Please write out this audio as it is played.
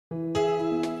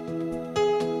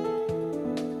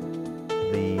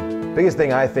Biggest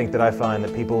thing I think that I find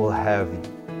that people have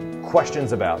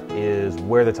questions about is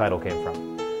where the title came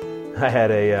from. I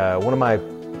had one of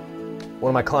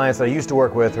my clients that I used to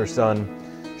work with, her son,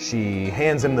 she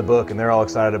hands him the book and they're all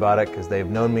excited about it because they've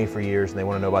known me for years and they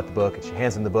want to know about the book, and she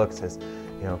hands him the book and says,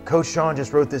 you know, Coach Sean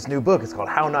just wrote this new book. It's called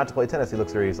How Not to Play Tennis. He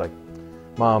looks at her, he's like,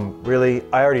 Mom, really?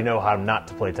 I already know how not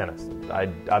to play tennis. I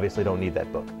obviously don't need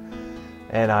that book.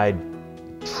 And I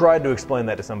tried to explain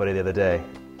that to somebody the other day.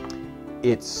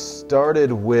 It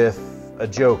started with a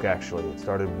joke, actually. It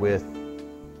started with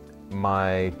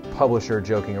my publisher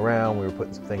joking around. We were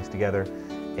putting some things together,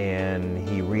 and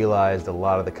he realized a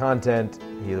lot of the content.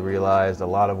 He realized a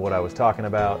lot of what I was talking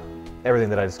about. Everything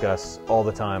that I discuss all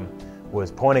the time was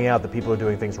pointing out that people are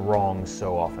doing things wrong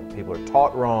so often. People are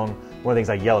taught wrong. One of the things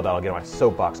I yell about, I'll get on my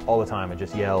soapbox all the time and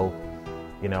just yell,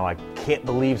 you know, I can't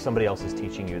believe somebody else is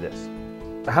teaching you this.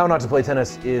 How Not to Play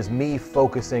Tennis is me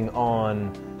focusing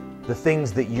on the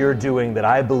things that you're doing that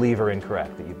I believe are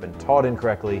incorrect, that you've been taught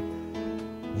incorrectly.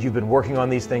 You've been working on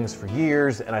these things for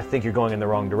years, and I think you're going in the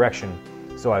wrong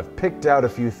direction. So I've picked out a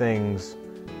few things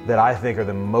that I think are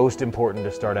the most important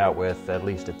to start out with, at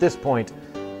least at this point,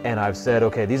 and I've said,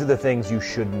 okay, these are the things you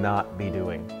should not be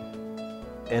doing,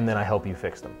 and then I help you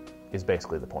fix them, is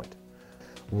basically the point.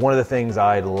 One of the things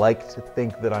I'd like to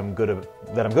think that I'm good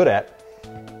at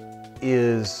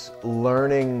is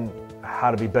learning how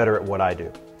to be better at what I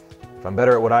do. If I'm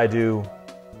better at what I do,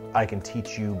 I can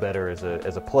teach you better as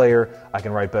a player. I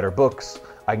can write better books.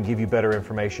 I can give you better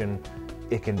information.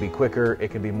 It can be quicker. It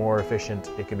can be more efficient.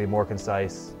 It can be more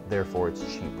concise. Therefore, it's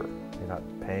cheaper. You're not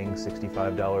paying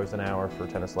 $65 an hour for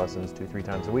tennis lessons 2-3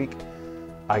 times a week.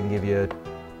 I can give you a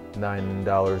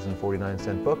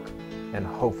 $9.49 book and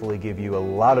hopefully give you a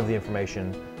lot of the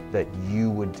information that you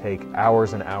would take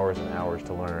hours and hours and hours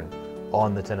to learn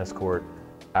on the tennis court,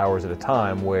 hours at a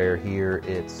time, where here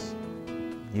it's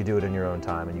you do it in your own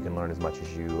time and you can learn as much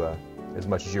as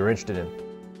you're interested in.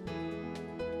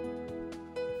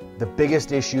 The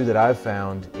biggest issue that I've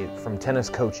found from tennis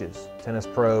coaches, tennis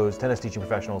pros, tennis teaching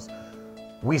professionals,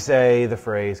 we say the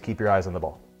phrase, keep your eyes on the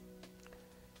ball.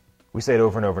 We say it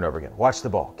over and over and over again. Watch the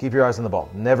ball. Keep your eyes on the ball.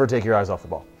 Never take your eyes off the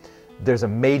ball. There's a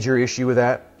major issue with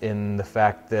that in the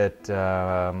fact that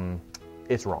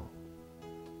it's wrong.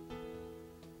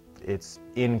 It's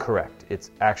incorrect.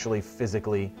 It's actually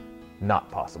physically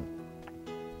not possible.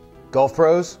 Golf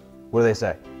pros, what do they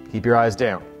say? Keep your eyes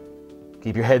down.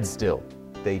 Keep your head still.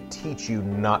 They teach you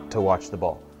not to watch the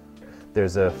ball.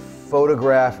 There's a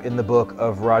photograph in the book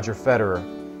of Roger Federer,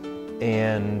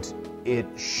 and it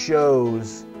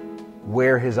shows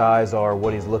where his eyes are,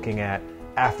 what he's looking at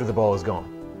after the ball is gone.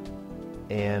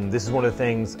 And this is one of the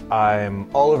things I'm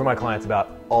all over my clients about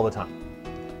all the time.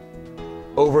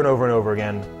 Over and over and over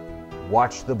again,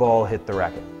 watch the ball hit the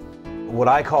racket. What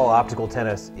I call optical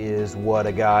tennis is what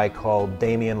a guy called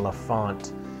Damien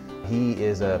Lafont. He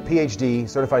is a PhD,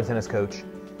 certified tennis coach,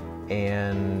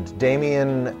 and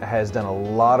Damien has done a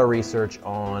lot of research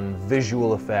on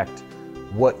visual effect,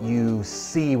 what you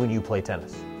see when you play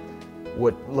tennis.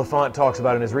 What Lafont talks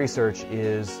about in his research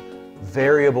is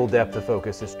variable depth of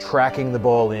focus, is tracking the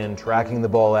ball in, tracking the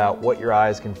ball out, what your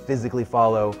eyes can physically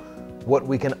follow, what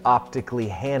we can optically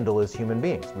handle as human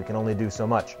beings. We can only do so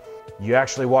much. You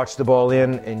actually watch the ball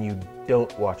in and you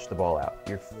don't watch the ball out.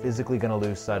 You're physically going to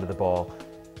lose sight of the ball.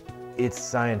 It's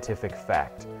scientific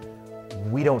fact.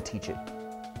 We don't teach it.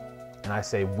 And I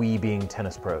say we being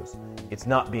tennis pros. It's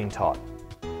not being taught.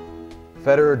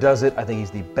 Federer does it. I think he's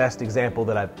the best example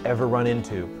that I've ever run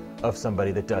into of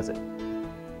somebody that does it.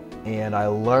 And I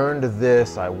learned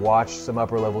this. I watched some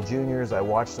upper level juniors. I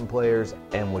watched some players.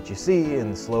 And what you see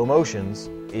in slow motions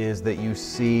is that you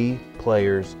see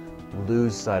players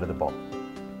lose sight of the ball.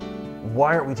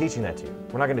 Why aren't we teaching that to you?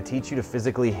 We're not going to teach you to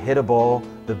physically hit a ball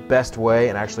the best way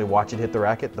and actually watch it hit the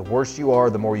racket. The worse you are,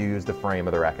 the more you use the frame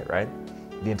of the racket, right?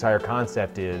 The entire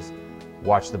concept is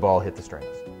watch the ball hit the strings.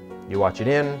 You watch it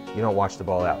in, you don't watch the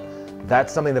ball out.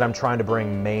 That's something that I'm trying to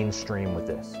bring mainstream with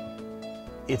this.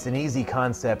 It's an easy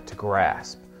concept to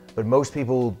grasp, but most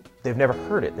people, they've never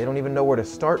heard it. They don't even know where to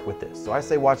start with this. So I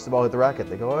say watch the ball hit the racket.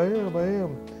 They go, I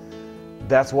am.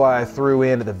 That's why I threw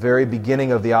in at the very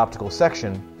beginning of the optical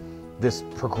section this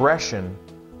progression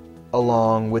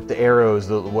along with the arrows,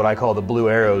 what I call the blue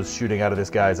arrows shooting out of this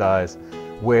guy's eyes,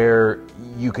 where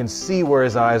you can see where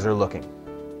his eyes are looking.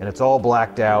 And it's all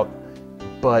blacked out,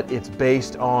 but it's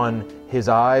based on his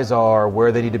eyes are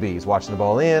where they need to be. He's watching the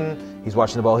ball in, he's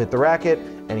watching the ball hit the racket,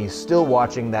 and he's still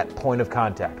watching that point of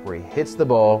contact where he hits the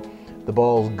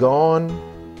ball's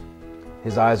gone,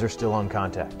 his eyes are still on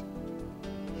contact.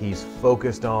 He's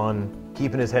focused on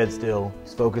keeping his head still,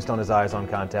 he's focused on his eyes on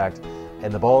contact,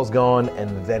 and the ball's gone,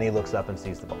 and then he looks up and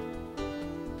sees the ball.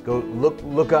 Go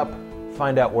look up,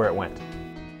 find out where it went.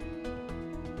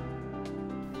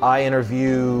 I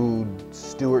interviewed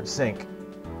Stewart Cink,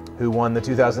 who won the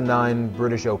 2009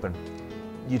 British Open.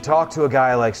 You talk to a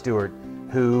guy like Stewart,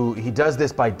 who he does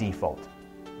this by default.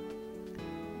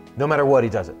 No matter what, he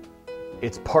does it.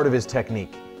 It's part of his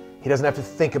technique. He doesn't have to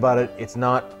think about it. It's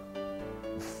not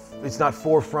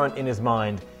forefront in his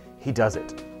mind. He does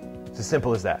it. It's as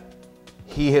simple as that.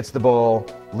 He hits the ball,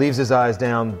 leaves his eyes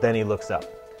down, then he looks up.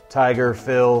 Tiger,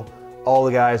 Phil, all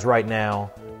the guys right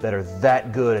now that are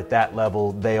that good at that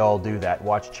level, they all do that.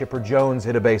 Watch Chipper Jones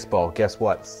hit a baseball. Guess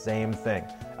what? Same thing.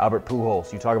 Albert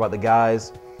Pujols. You talk about the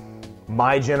guys,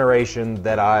 my generation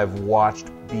that I've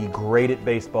watched be great at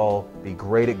baseball, be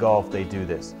great at golf, they do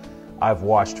this. I've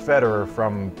watched Federer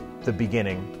from the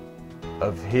beginning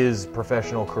of his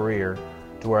professional career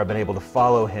to where I've been able to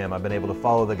follow him. I've been able to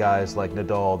follow the guys like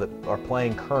Nadal that are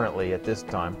playing currently at this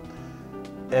time.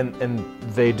 And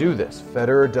they do this.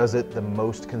 Federer does it the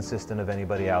most consistent of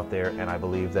anybody out there, and I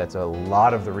believe that's a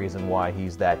lot of the reason why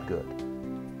he's that good.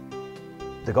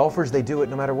 The golfers, they do it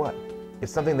no matter what.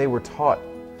 It's something they were taught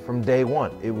from day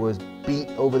one. It was beat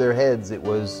over their heads. It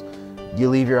was, you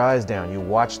leave your eyes down. You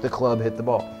watch the club hit the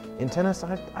ball. In tennis,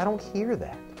 I don't hear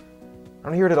that. I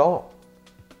don't hear it at all.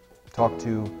 Talk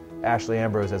to Ashley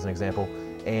Ambrose as an example,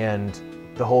 and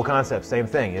the whole concept, same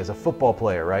thing, as a football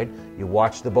player, right? You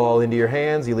watch the ball into your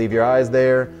hands, you leave your eyes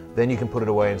there, then you can put it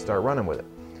away and start running with it.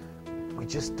 We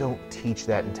just don't teach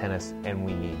that in tennis, and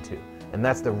we need to. And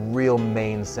that's the real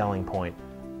main selling point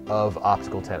of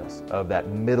optical tennis, of that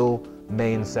middle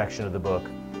main section of the book,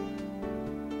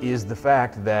 is the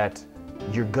fact that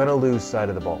you're gonna lose sight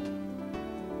of the ball.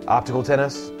 Optical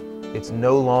tennis, it's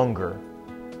no longer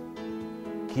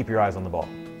keep your eyes on the ball.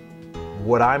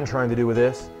 What I'm trying to do with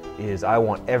this is I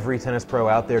want every tennis pro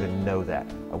out there to know that.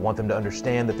 I want them to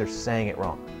understand that they're saying it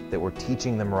wrong, that we're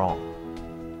teaching them wrong.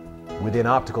 Within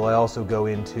optical, I also go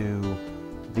into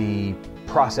the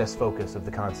process focus of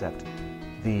the concept,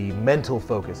 the mental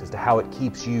focus as to how it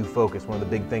keeps you focused. One of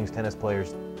the big things tennis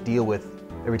players deal with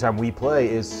every time we play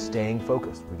is staying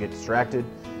focused. We get distracted.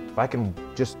 If I can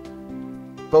just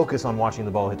focus on watching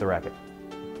the ball hit the racket,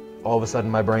 all of a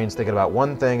sudden my brain's thinking about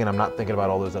one thing and I'm not thinking about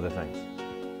all those other things.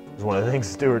 It's one of the things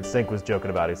Stewart Cink was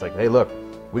joking about. He's like, hey, look,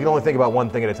 we can only think about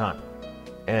one thing at a time.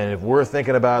 And if we're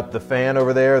thinking about the fan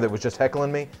over there that was just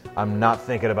heckling me, I'm not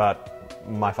thinking about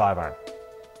my 5-iron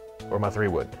or my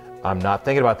 3-wood. I'm not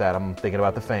thinking about that. I'm thinking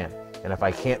about the fan. And if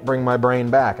I can't bring my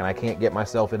brain back and I can't get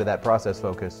myself into that process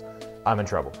focus, I'm in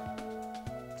trouble.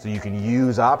 So you can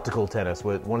use optical tennis.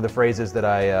 One of the phrases that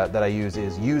I use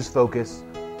is use focus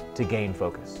to gain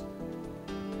focus.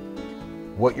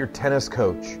 What your tennis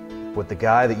coach, what the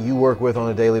guy that you work with on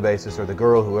a daily basis, or the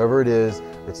girl, whoever it is,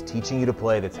 that's teaching you to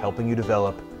play, that's helping you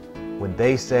develop, when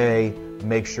they say,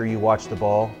 make sure you watch the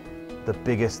ball, the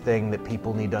biggest thing that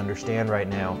people need to understand right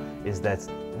now is that's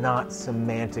not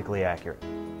semantically accurate.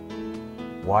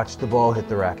 Watch the ball hit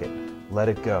the racket. Let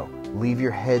it go. Leave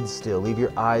your head still. Leave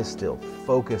your eyes still.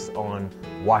 Focus on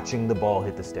watching the ball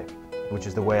hit the stick, which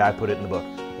is the way I put it in the book.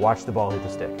 Watch the ball hit the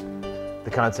stick. The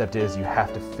concept is you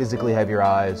have to physically have your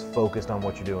eyes focused on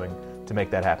what you're doing to make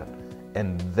that happen.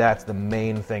 And that's the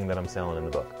main thing that I'm selling in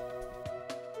the book.